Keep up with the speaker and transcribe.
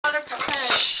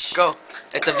100%. Go.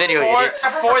 It's a video, idiot.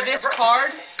 For this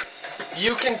card,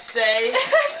 you can say.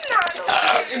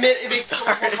 It makes it so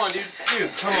fun, dude. Dude,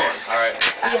 come on. Alright.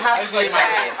 You have to like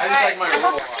my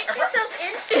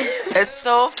It's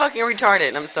so fucking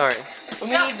retarded. I'm sorry. We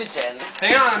need the gin.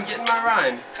 Hang on, I'm getting my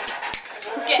rhyme.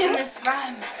 I'm getting this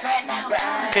rhyme right now.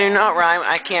 Can you not rhyme?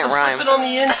 I can't rhyme. Slip it on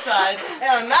the inside.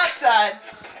 And on that side.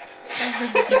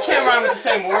 You can't rhyme with the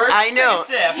same word. I know.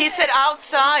 Take a sip. He said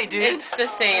outside, dude. It's the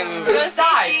same.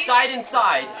 Side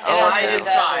inside. Oh, Side okay.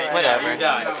 inside. Whatever. You're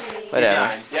done.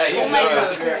 Whatever. Yeah, you my know.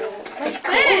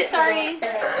 Sorry.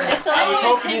 I was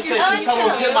hoping you said someone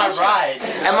would hit my ride.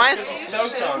 Am I?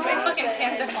 Stoked on My this. fucking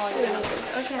pants are falling down.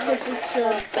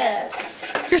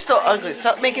 You're so ugly.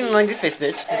 Stop making an ugly face,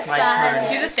 bitch. It's my turn.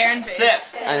 Do the staring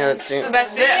face. Sip. I know it's doing. The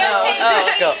best Sip.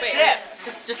 video. Go.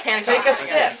 Sip. Just panic. Take a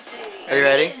sip. Are you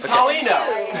ready? Okay. Paulino.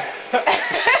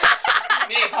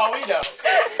 Me, Paulino.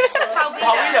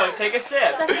 Paulino, take a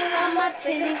sip.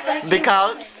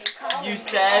 Because You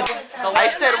said the I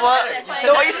said what?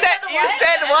 Oh, you said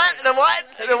what? The what?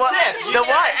 The what? The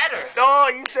what? No,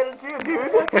 you said it too, dude.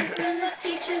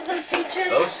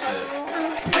 Oh,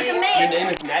 shit. Your name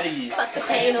is Natty. Fuck the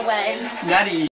pain away. Natty.